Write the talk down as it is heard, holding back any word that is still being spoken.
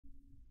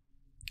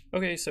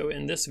Okay, so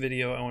in this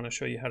video, I want to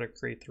show you how to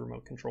create the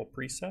remote control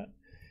preset.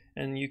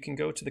 And you can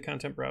go to the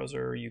content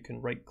browser, you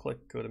can right click,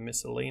 go to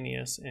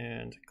miscellaneous,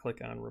 and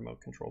click on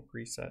remote control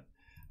preset.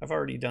 I've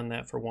already done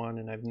that for one,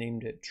 and I've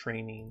named it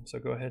training. So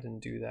go ahead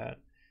and do that.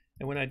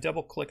 And when I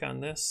double click on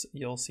this,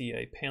 you'll see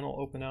a panel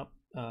open up.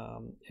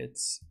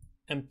 It's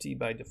empty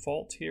by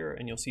default here,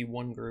 and you'll see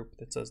one group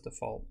that says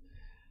default.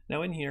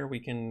 Now in here, we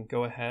can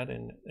go ahead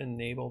and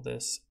enable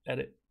this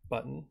edit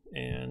button,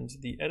 and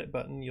the edit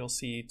button you'll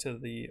see to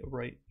the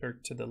right or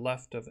to the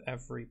left of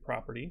every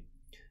property.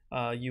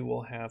 You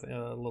will have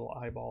a little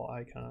eyeball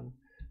icon.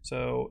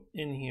 So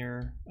in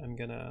here, I'm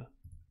gonna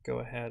go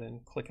ahead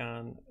and click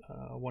on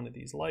one of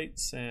these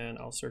lights, and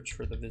I'll search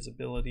for the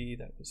visibility.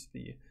 That was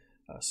the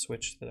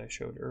switch that I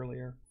showed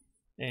earlier,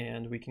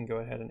 and we can go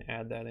ahead and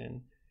add that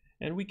in.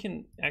 And we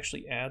can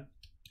actually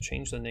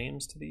change the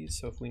names to these.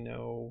 So if we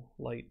know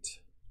light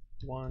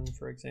 1,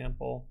 for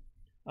example,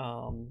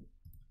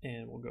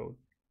 and we'll go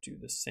do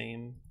the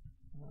same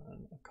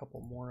on a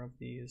couple more of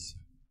these.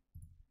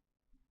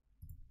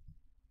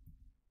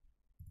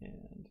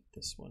 And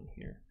this one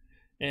here.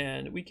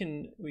 And we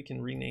can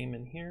rename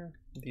in here.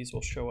 These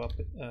will show up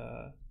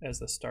as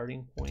the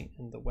starting point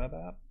in the web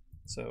app.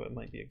 So it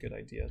might be a good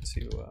idea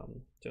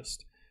to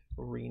just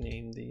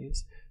rename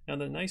these. Now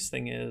the nice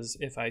thing is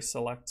if I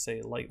select,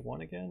 say, light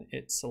 1 again,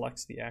 it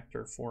selects the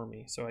actor for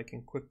me. So I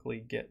can quickly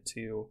get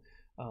to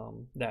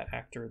that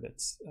actor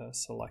that's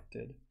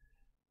selected.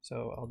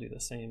 So I'll do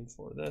the same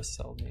for this.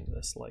 I'll name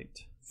this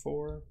light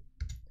 4.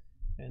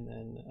 And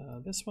then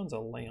this one's a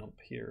lamp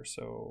here,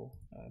 so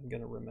I'm going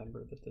to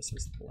remember that this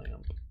is the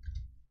lamp.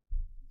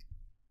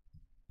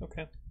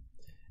 Okay.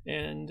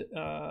 And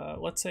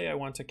let's say I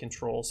want to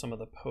control some of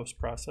the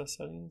post-process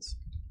settings.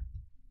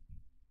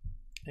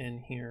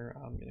 And here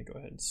I'm going to go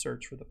ahead and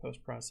search for the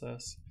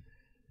post-process.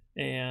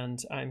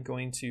 And I'm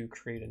going to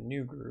create a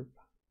new group,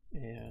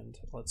 and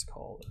let's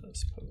call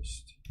this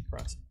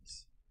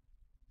post-process.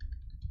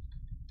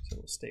 So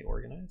we'll stay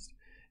organized.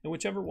 And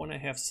whichever one I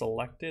have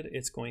selected,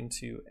 it's going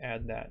to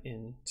add that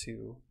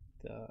into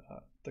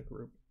the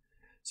group.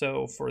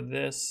 So for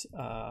this,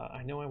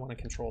 I know I want to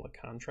control the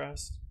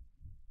contrast.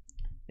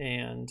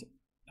 And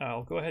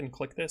I'll go ahead and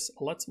click this.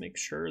 Let's make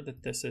sure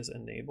that this is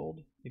enabled.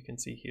 You can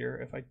see here,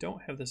 if I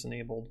don't have this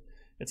enabled,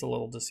 it's a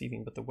little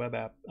deceiving, but the web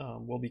app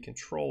will be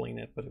controlling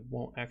it, but it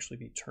won't actually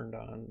be turned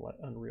on. Let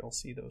Unreal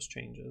see those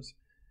changes.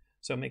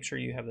 So make sure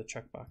you have the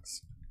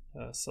checkbox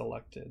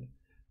selected.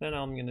 Then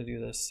I'm going to do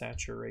this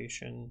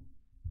saturation,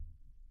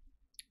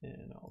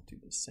 and I'll do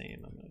the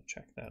same. I'm going to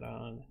check that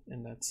on,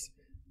 and that's,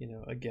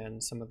 again,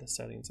 some of the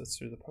settings that's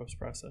through the post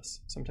process.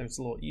 Sometimes it's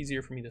a little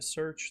easier for me to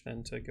search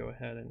than to go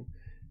ahead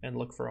and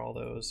look for all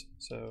those.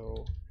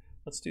 So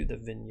let's do the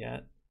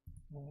vignette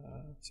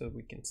so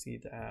we can see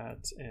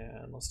that,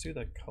 and let's do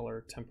the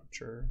color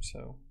temperature.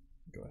 So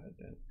go ahead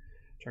and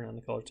turn on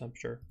the color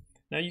temperature.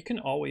 Now you can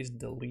always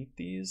delete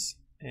these,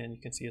 and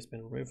you can see it's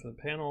been removed from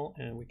the panel,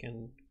 and we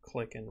can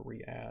click and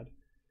re-add.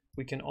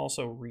 We can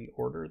also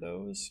reorder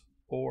those,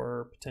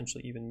 or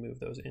potentially even move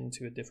those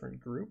into a different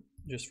group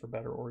just for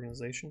better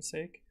organization's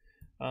sake.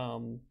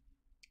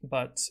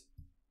 But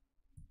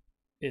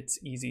it's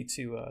easy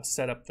to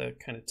set up the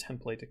kind of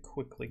template to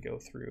quickly go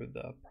through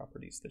the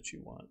properties that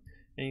you want.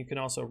 And you can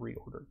also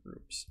reorder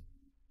groups.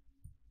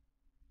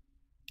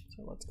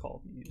 So let's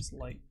call these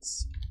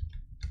lights.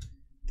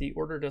 The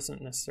order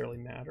doesn't necessarily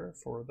matter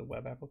for the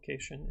web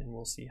application, and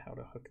we'll see how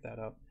to hook that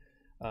up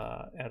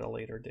at a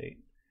later date.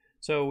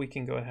 So we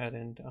can go ahead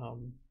and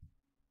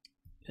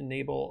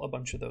enable a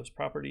bunch of those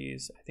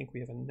properties. I think we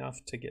have enough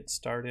to get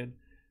started.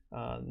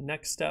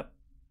 Next step,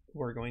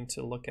 we're going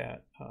to look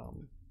at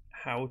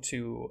how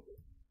to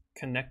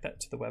connect that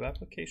to the web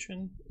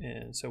application,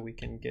 and so we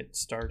can get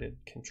started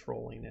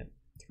controlling it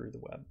through the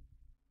web.